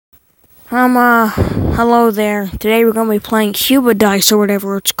Hello there. Today we're gonna be playing Cuba Dice or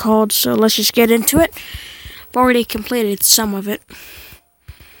whatever it's called, so let's just get into it. I've already completed some of it.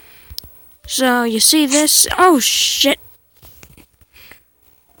 So, you see this? Oh, shit.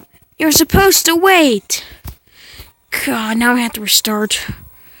 You're supposed to wait. God, now I have to restart.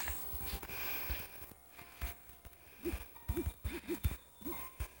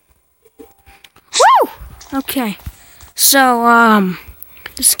 Woo! Okay. So,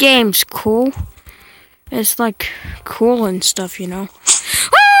 this game's cool. It's like cool and stuff, you know.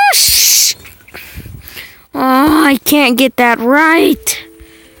 Oh, oh, I can't get that right.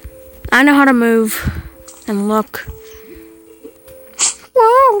 I know how to move and look.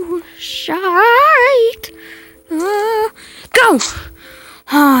 Whoa, shite. Go.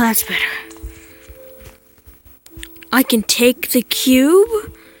 Oh, that's better. I can take the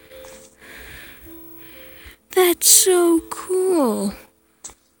cube. That's so cool.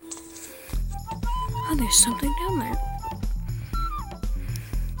 Oh, there's something down there.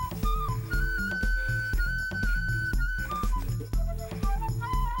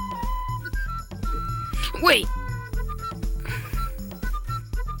 Wait.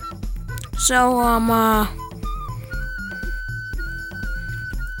 So,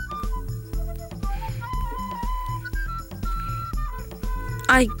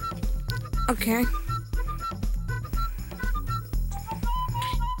 okay.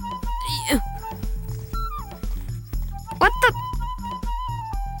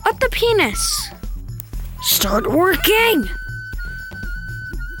 What the penis? Start working!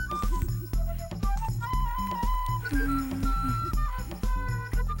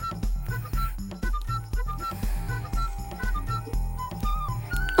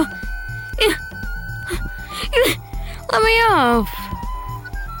 Let me off!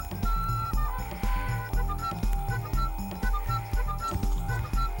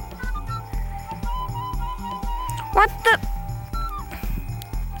 What the?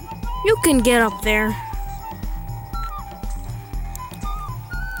 You can get up there.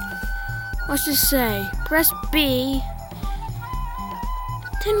 What's this say? Press B.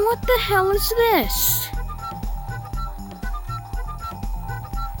 Then what the hell is this?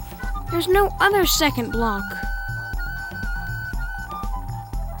 There's no other second block.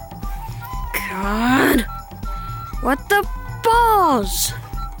 God. What the balls?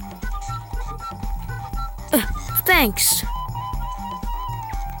 Thanks.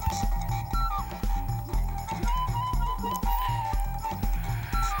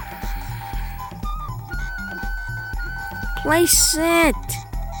 Place it.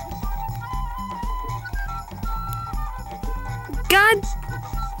 God.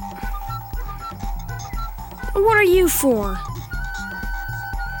 What are you for?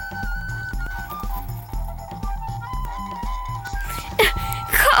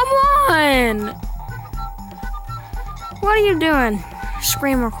 Come on. What are you doing?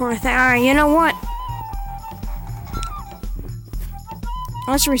 Screen recorder thing. Alright, you know what?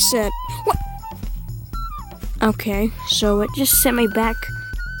 Let's reset. What? Okay, so it just sent me back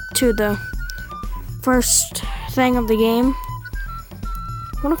to the first thing of the game.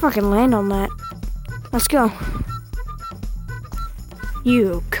 What if I can land on that? Let's go.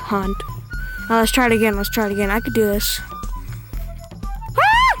 You cunt. Oh, let's try it again. I could do this.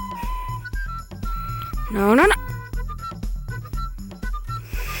 Ah! No.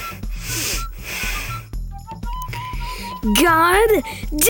 God